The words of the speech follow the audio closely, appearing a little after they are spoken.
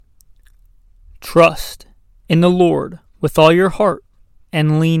Trust in the Lord with all your heart,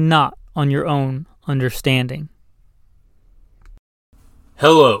 and lean not on your own understanding.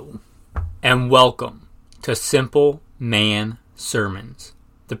 Hello, and welcome to Simple Man Sermons,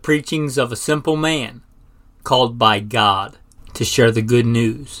 the preachings of a simple man called by God to share the good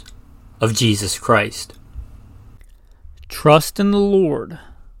news of Jesus Christ. Trust in the Lord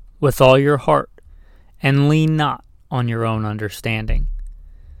with all your heart, and lean not on your own understanding.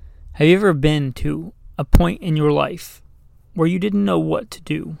 Have you ever been to a point in your life where you didn't know what to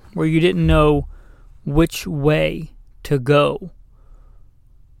do, where you didn't know which way to go?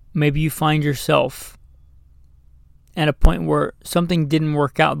 Maybe you find yourself at a point where something didn't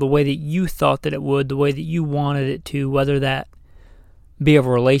work out the way that you thought that it would, the way that you wanted it to, whether that be a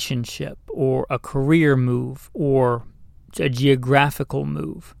relationship or a career move or a geographical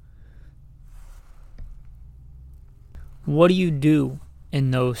move. What do you do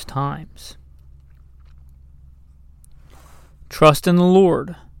in those times? Trust in the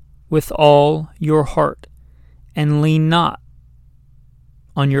Lord with all your heart, and lean not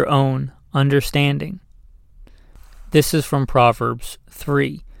on your own understanding. This is from Proverbs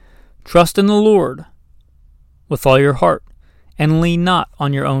 3. Trust in the Lord with all your heart, and lean not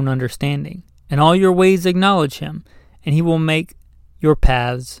on your own understanding. In all your ways acknowledge him, and he will make your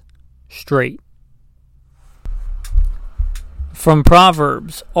paths straight. From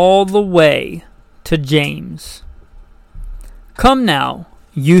Proverbs all the way to James. Come now,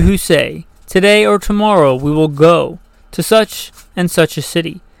 you who say, today or tomorrow we will go to such and such a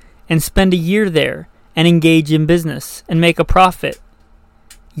city, and spend a year there, and engage in business, and make a profit.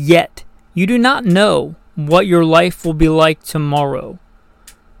 Yet you do not know what your life will be like tomorrow.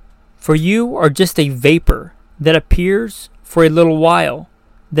 For you are just a vapor that appears for a little while,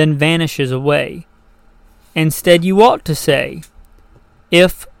 then vanishes away. Instead, you ought to say,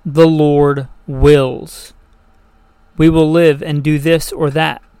 if the Lord wills, we will live and do this or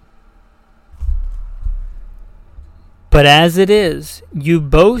that. But as it is, you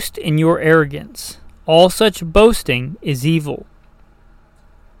boast in your arrogance. All such boasting is evil.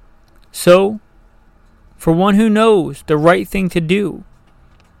 So, for one who knows the right thing to do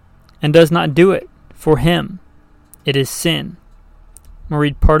and does not do it, for him it is sin. I'm going to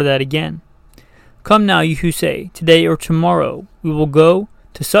read part of that again. Come now, you who say, today or tomorrow we will go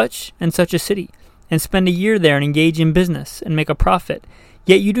to such and such a city, and spend a year there and engage in business and make a profit.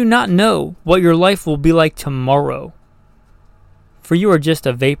 Yet you do not know what your life will be like tomorrow. For you are just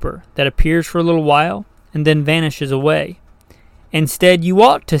a vapor that appears for a little while and then vanishes away. Instead, you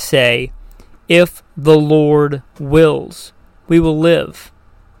ought to say, if the Lord wills, we will live,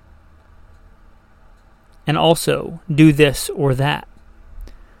 and also do this or that.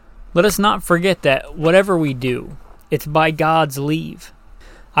 Let us not forget that whatever we do, it's by God's leave.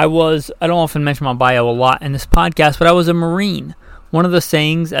 I don't often mention my bio a lot in this podcast, but I was a Marine. One of the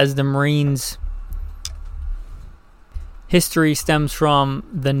sayings, as the Marines' history stems from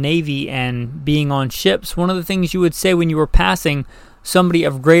the Navy and being on ships, one of the things you would say when you were passing somebody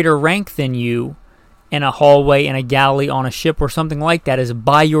of greater rank than you in a hallway, in a galley, on a ship, or something like that is,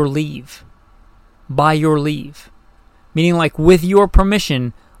 by your leave. By your leave. Meaning, like, with your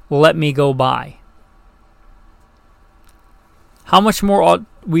permission, let me go by. How much more ought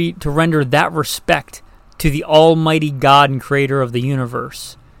we to render that respect to the Almighty God and Creator of the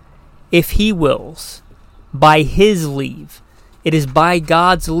universe? If He wills, by His leave. It is by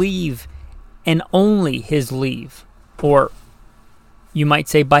God's leave and only His leave. Or you might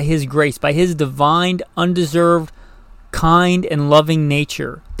say by His grace, by His divine, undeserved, kind, and loving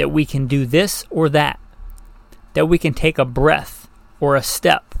nature that we can do this or that. That we can take a breath or a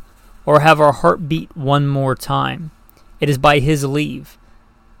step, or have our heart beat one more time. It is by His leave.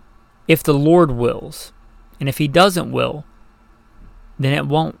 If the Lord wills, and if He doesn't will, then it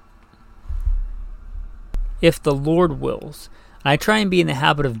won't. If the Lord wills. And I try and be in the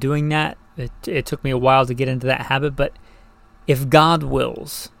habit of doing that. It took me a while to get into that habit, but if God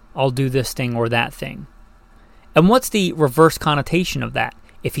wills, I'll do this thing or that thing. And what's the reverse connotation of that?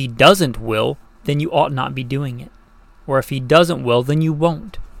 If He doesn't will, then you ought not be doing it. Or if He doesn't will, then you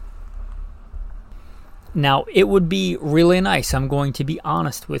won't. Now, it would be really nice, I'm going to be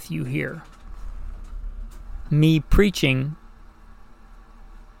honest with you here. Me preaching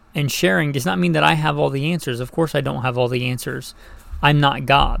and sharing does not mean that I have all the answers. Of course I don't have all the answers. I'm not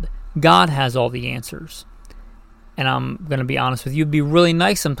God. God has all the answers. And I'm going to be honest with you, it'd be really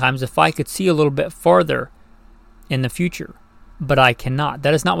nice sometimes if I could see a little bit farther in the future. But I cannot.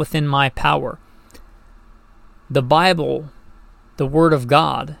 That is not within my power. The Bible, the Word of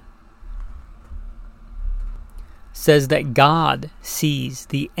God, says that God sees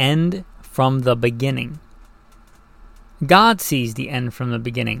the end from the beginning. God sees the end from the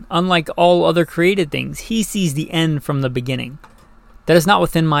beginning. Unlike all other created things, He sees the end from the beginning. That is not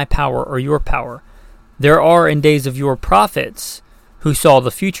within my power or your power. There are in days of your prophets who saw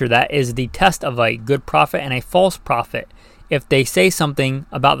the future. That is the test of a good prophet and a false prophet, if they say something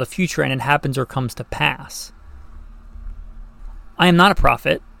about the future and it happens or comes to pass. I am not a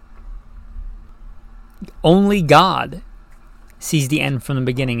prophet. Only God sees the end from the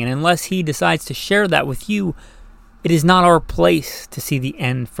beginning, and unless He decides to share that with you, it is not our place to see the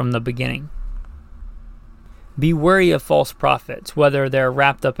end from the beginning. Be wary of false prophets, whether they're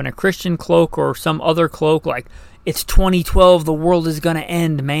wrapped up in a Christian cloak or some other cloak, like, it's 2012, the world is going to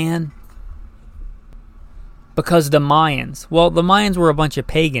end, man. Because the Mayans were a bunch of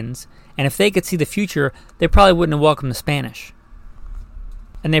pagans, and if they could see the future, they probably wouldn't have welcomed the Spanish.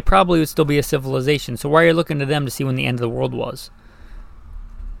 And they probably would still be a civilization, so why are you looking to them to see when the end of the world was?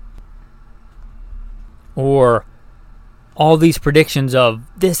 Or all these predictions of,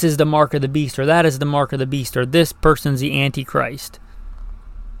 this is the mark of the beast, or that is the mark of the beast, or this person's the Antichrist.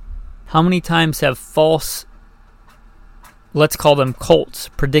 How many times have false, let's call them cults,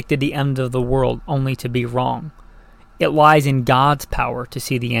 predicted the end of the world only to be wrong? It lies in God's power to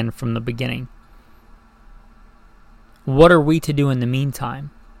see the end from the beginning. What are we to do in the meantime?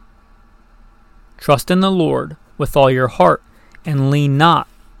 Trust in the Lord with all your heart, and lean not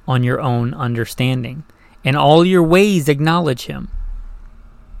on your own understanding. In all your ways acknowledge Him.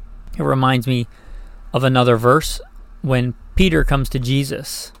 It reminds me of another verse when Peter comes to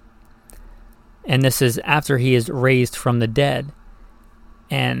Jesus. And this is after he is raised from the dead.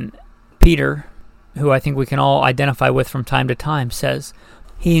 And Peter, who I think we can all identify with from time to time, says,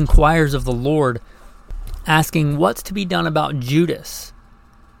 he inquires of the Lord, asking what's to be done about Judas.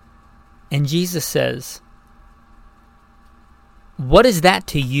 And Jesus says, what is that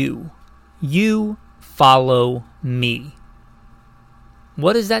to you? You follow me.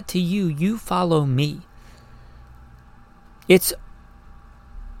 What is that to you? You follow me. It's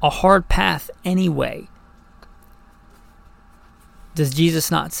a hard path anyway. Does Jesus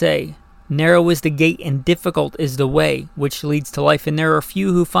not say, narrow is the gate and difficult is the way which leads to life, and there are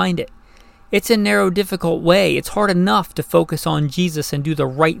few who find it? It's a narrow, difficult way. It's hard enough to focus on Jesus and do the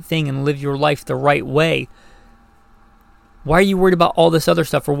right thing and live your life the right way. Why are you worried about all this other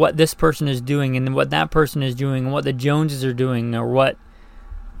stuff, or what this person is doing and what that person is doing and what the Joneses are doing, or what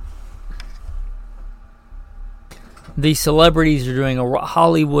the celebrities are doing, or what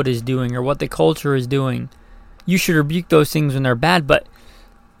Hollywood is doing, or what the culture is doing? You should rebuke those things when they're bad, but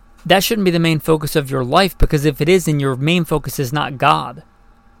that shouldn't be the main focus of your life, because if it is, then your main focus is not God.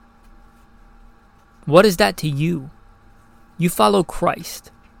 What is that to you? You follow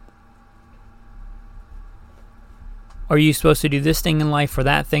Christ. Are you supposed to do this thing in life or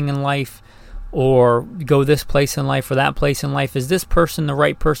that thing in life, or go this place in life or that place in life? Is this person the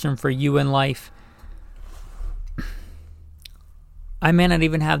right person for you in life? I may not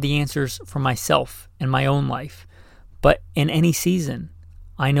even have the answers for myself in my own life, but in any season,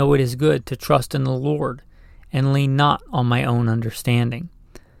 I know it is good to trust in the Lord and lean not on my own understanding.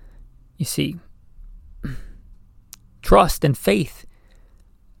 You see, trust and faith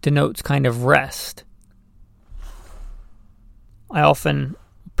denotes kind of rest. I often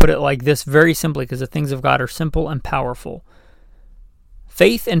put it like this very simply, because the things of God are simple and powerful.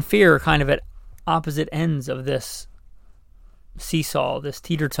 Faith and fear are kind of at opposite ends of this seesaw, this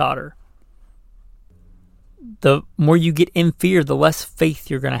teeter-totter. The more you get in fear, the less faith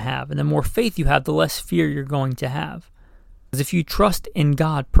you're going to have. And the more faith you have, the less fear you're going to have. Because if you trust in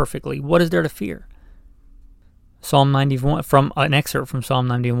God perfectly, what is there to fear? Psalm 91, from an excerpt from Psalm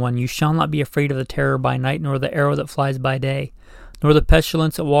 91, you shall not be afraid of the terror by night, nor the arrow that flies by day, nor the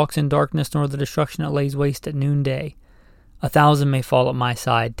pestilence that walks in darkness, nor the destruction that lays waste at noonday. 1,000 may fall at my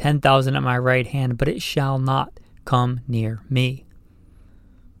side, 10,000 at my right hand, but it shall not come near me.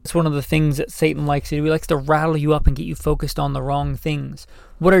 It's one of the things that Satan likes to do. He likes to rattle you up and get you focused on the wrong things.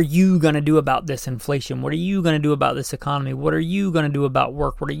 What are you going to do about this inflation? What are you going to do about this economy? What are you going to do about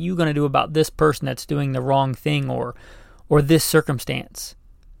work? What are you going to do about this person that's doing the wrong thing, or this circumstance?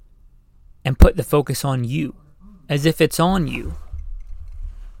 And put the focus on you, as if it's on you.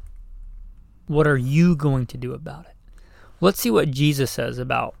 What are you going to do about it? Let's see what Jesus says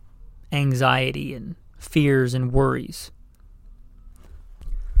about anxiety and fears and worries.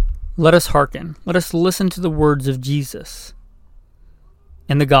 Let us hearken. Let us listen to the words of Jesus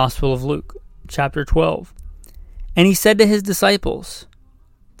in the Gospel of Luke, chapter 12. And he said to his disciples,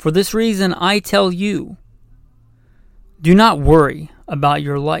 for this reason I tell you, do not worry about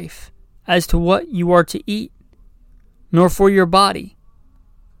your life as to what you are to eat, nor for your body,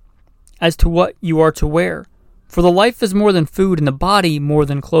 as to what you are to wear. For the life is more than food, and the body more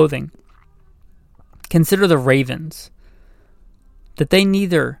than clothing. Consider the ravens, that they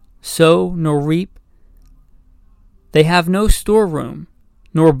neither sow nor reap. They have no storeroom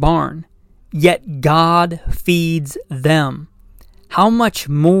nor barn, yet God feeds them. How much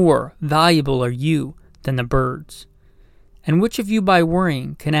more valuable are you than the birds? And which of you by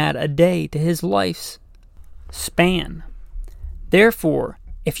worrying can add a day to his life's span? Therefore,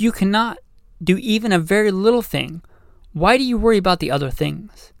 if you cannot do even a very little thing, why do you worry about the other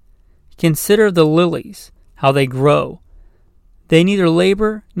things? Consider the lilies, how they grow. They neither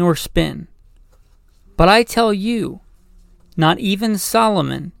labor nor spin. But I tell you, not even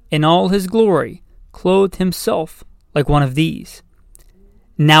Solomon in all his glory clothed himself like one of these.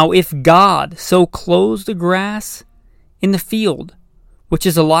 Now if God so clothes the grass in the field, which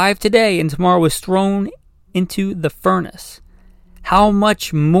is alive today and tomorrow is thrown into the furnace, how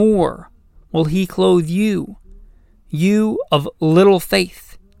much more will he clothe you, you of little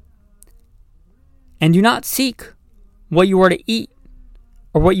faith? And do not seek what you are to eat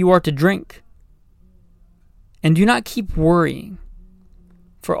or what you are to drink. And do not keep worrying,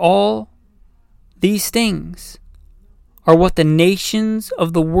 for all these things are what the nations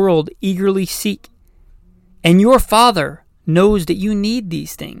of the world eagerly seek. And your Father knows that you need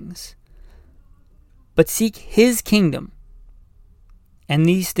these things. But seek his kingdom, and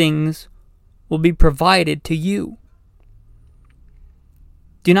these things will be provided to you.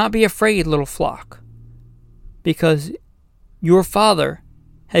 Do not be afraid, little flock, because your Father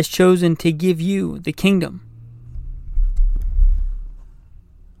has chosen to give you the kingdom.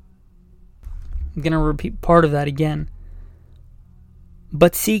 I'm going to repeat part of that again.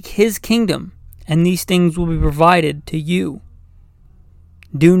 But seek his kingdom, and these things will be provided to you.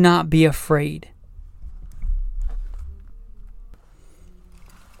 Do not be afraid.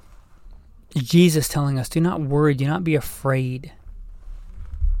 Jesus telling us, do not worry, do not be afraid.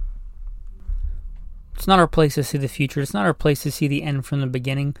 It's not our place to see the future. It's not our place to see the end from the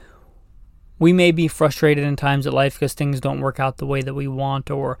beginning. We may be frustrated in times of life because things don't work out the way that we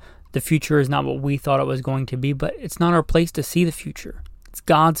want, or the future is not what we thought it was going to be, but it's not our place to see the future. It's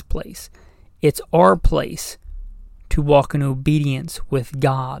God's place. It's our place to walk in obedience with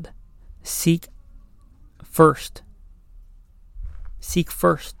God. Seek first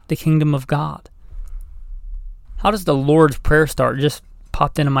the kingdom of God. How does the Lord's Prayer start? It just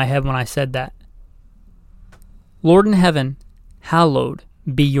popped into my head when I said that. Lord in heaven, hallowed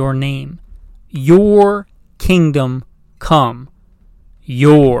be your name. Your kingdom come.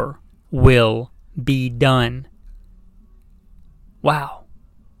 Your will be done. Wow.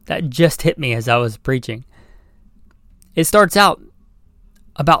 That just hit me as I was preaching. It starts out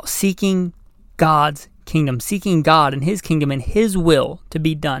about seeking God's kingdom, seeking God and his kingdom and his will to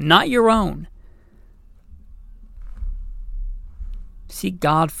be done, not your own. Seek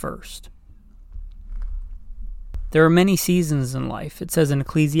God first. There are many seasons in life. It says in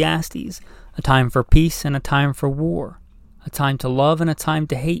Ecclesiastes, a time for peace and a time for war, a time to love and a time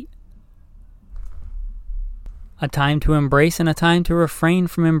to hate, a time to embrace and a time to refrain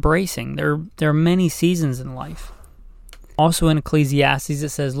from embracing. There are many seasons in life. Also in Ecclesiastes it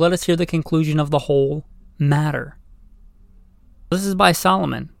says, let us hear the conclusion of the whole matter. This is by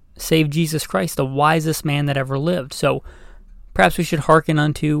Solomon, save Jesus Christ, the wisest man that ever lived. So perhaps we should hearken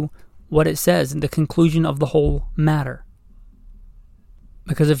unto what it says in the conclusion of the whole matter.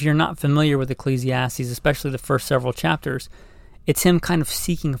 Because if you're not familiar with Ecclesiastes, especially the first several chapters, it's him kind of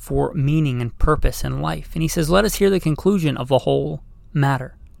seeking for meaning and purpose in life. And he says, let us hear the conclusion of the whole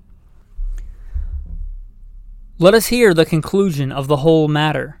matter. Let us hear the conclusion of the whole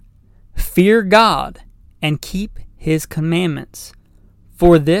matter. Fear God and keep his commandments,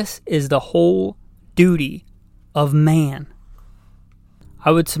 for this is the whole duty of man. I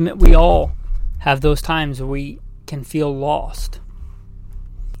would submit we all have those times where we can feel lost,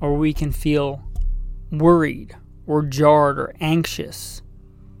 or we can feel worried or jarred or anxious.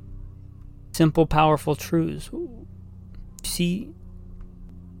 Simple, powerful truths. See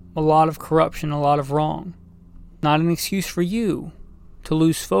a lot of corruption, a lot of wrong. Not an excuse for you to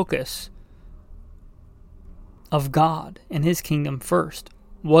lose focus of God and his kingdom first.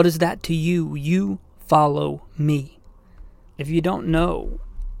 What is that to you? You follow me. If you don't know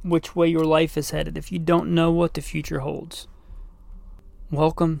which way your life is headed, if you don't know what the future holds,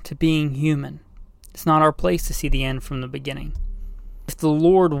 welcome to being human. It's not our place to see the end from the beginning. If the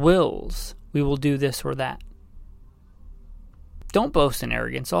Lord wills, we will do this or that. Don't boast in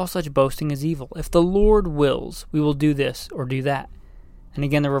arrogance. All such boasting is evil. If the Lord wills, we will do this or do that. And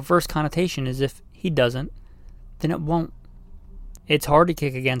again, the reverse connotation is if he doesn't, then it won't. It's hard to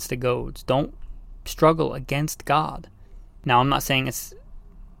kick against the goads. Don't struggle against God. Now, I'm not saying it's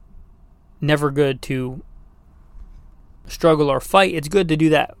never good to struggle or fight. It's good to do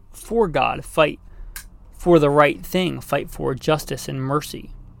that for God. Fight for the right thing. Fight for justice and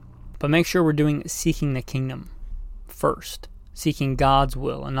mercy. But make sure we're doing seeking the kingdom first. Seeking God's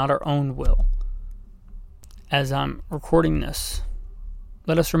will and not our own will. As I'm recording this,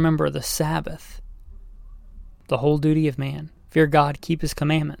 let us remember the Sabbath, the whole duty of man. Fear God, keep His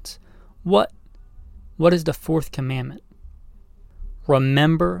commandments. What is the fourth commandment?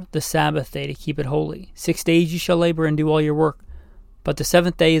 Remember the Sabbath day to keep it holy. 6 days you shall labor and do all your work. But the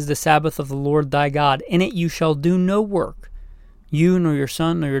seventh day is the Sabbath of the Lord thy God. In it you shall do no work. You, nor your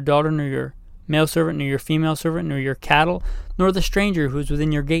son, nor your daughter, nor your male servant, nor your female servant, nor your cattle, nor the stranger who is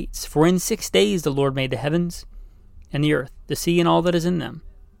within your gates. For in 6 days the Lord made the heavens and the earth, the sea and all that is in them,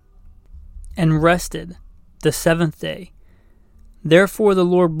 and rested the seventh day. Therefore the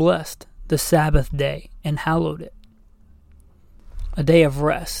Lord blessed the Sabbath day and hallowed it. A day of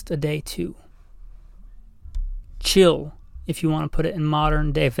rest, a day to chill, if you want to put it in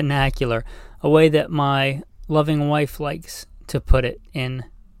modern day vernacular, a way that my loving wife likes to put it in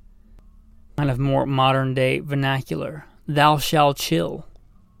kind of more modern day vernacular. Thou shalt chill.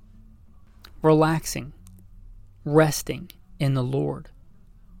 Relaxing, resting in the Lord,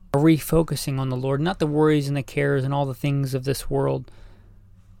 refocusing on the Lord, not the worries and the cares and all the things of this world.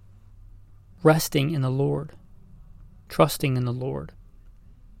 Resting in the Lord, trusting in the Lord.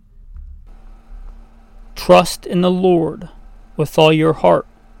 Trust in the Lord with all your heart,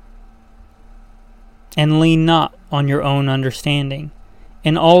 and lean not on your own understanding.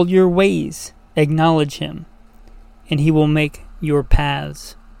 In all your ways acknowledge Him, and He will make your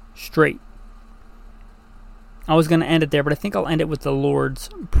paths straight. I was going to end it there, but I think I'll end it with the Lord's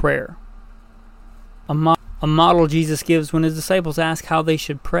Prayer. A model Jesus gives when His disciples ask how they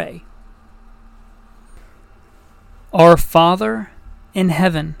should pray. Our Father in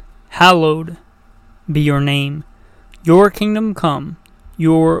heaven, hallowed be your name. Your kingdom come,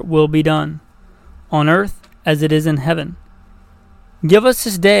 your will be done, on earth as it is in heaven. Give us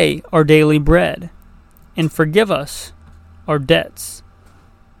this day our daily bread, and forgive us our debts,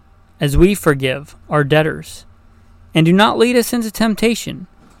 as we forgive our debtors. And do not lead us into temptation,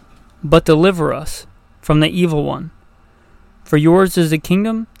 but deliver us from the evil one. For yours is the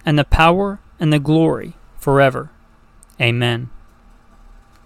kingdom, and the power, and the glory, forever. Amen.